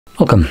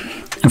Welcome.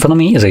 In front of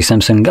me is a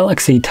Samsung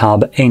Galaxy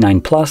Tab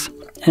A9 Plus,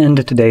 and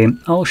today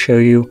I'll show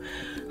you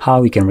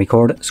how we can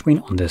record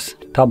screen on this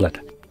tablet.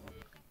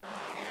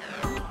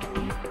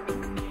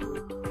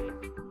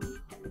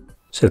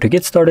 So to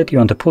get started, you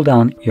want to pull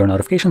down your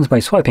notifications by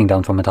swiping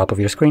down from the top of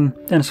your screen,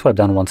 then swipe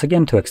down once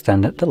again to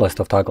extend the list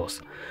of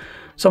toggles.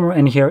 Somewhere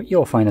in here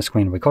you'll find a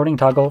screen recording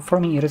toggle. For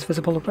me it is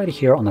visible right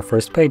here on the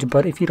first page,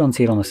 but if you don't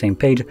see it on the same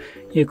page,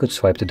 you could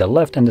swipe to the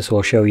left and this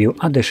will show you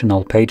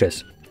additional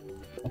pages.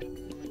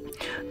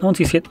 Once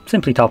you see it,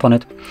 simply tap on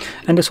it,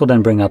 and this will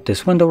then bring up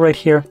this window right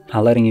here,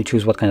 letting you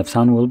choose what kind of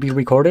sound will be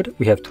recorded.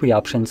 We have three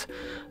options,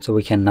 so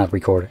we cannot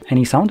record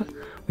any sound.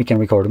 We can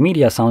record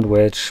media sound,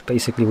 which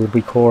basically would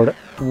record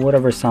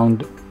whatever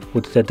sound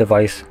would the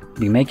device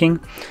be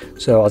making.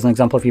 So as an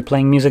example, if you're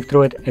playing music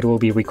through it, it will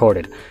be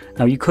recorded.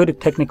 Now you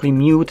could technically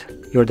mute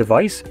your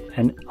device,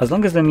 and as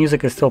long as the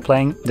music is still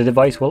playing, the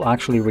device will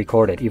actually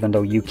record it, even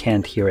though you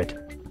can't hear it.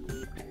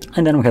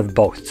 And then we have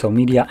both, so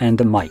media and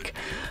the mic.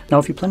 Now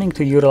if you're planning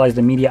to utilize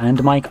the media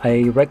and mic,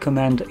 I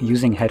recommend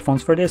using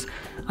headphones for this,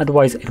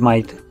 otherwise it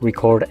might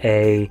record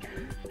a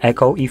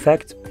echo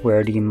effect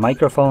where the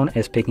microphone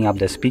is picking up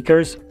the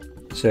speakers,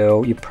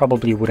 so you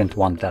probably wouldn't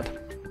want that.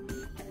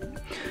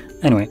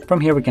 Anyway,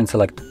 from here we can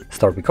select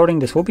start recording.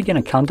 This will begin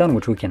a countdown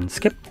which we can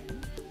skip,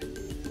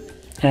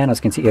 and as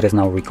you can see it is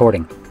now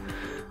recording.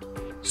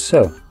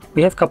 So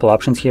we have a couple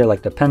options here,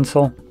 like the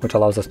pencil, which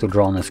allows us to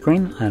draw on the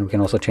screen, and we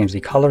can also change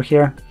the color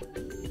here.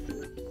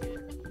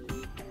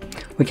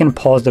 We can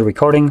pause the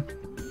recording,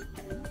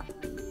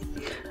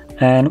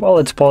 and while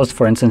it's paused,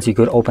 for instance, you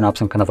could open up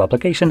some kind of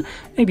application,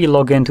 maybe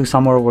log into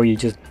somewhere where you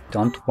just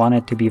don't want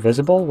it to be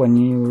visible when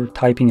you're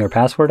typing your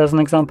password as an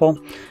example.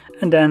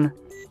 And then,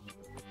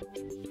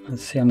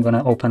 let's see, I'm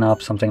gonna open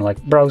up something like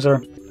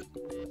browser,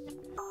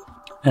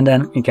 and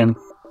then you can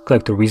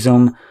click to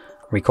resume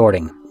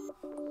recording.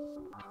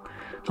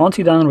 Once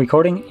you're done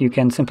recording, you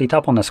can simply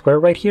tap on the square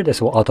right here.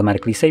 This will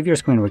automatically save your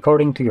screen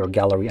recording to your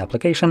gallery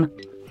application,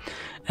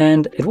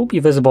 and it will be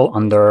visible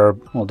under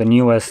the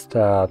newest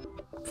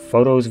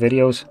photos,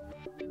 videos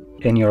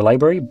in your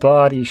library,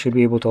 but you should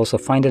be able to also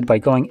find it by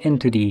going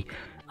into the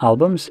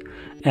albums,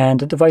 and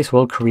the device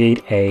will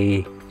create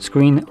a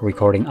screen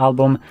recording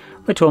album,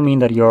 which will mean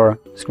that your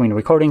screen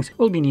recordings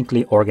will be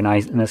neatly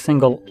organized in a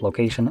single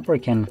location where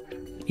you can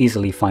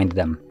easily find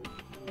them.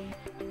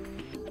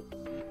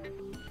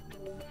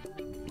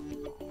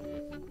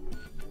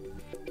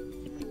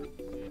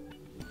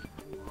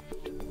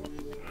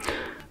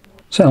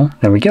 So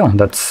there we go.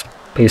 That's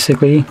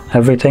basically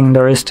everything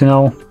there is to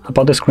know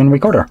about the screen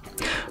recorder.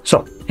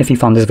 So if you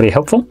found this video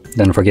helpful,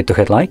 don't forget to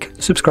hit like,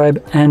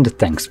 subscribe, and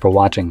thanks for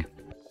watching.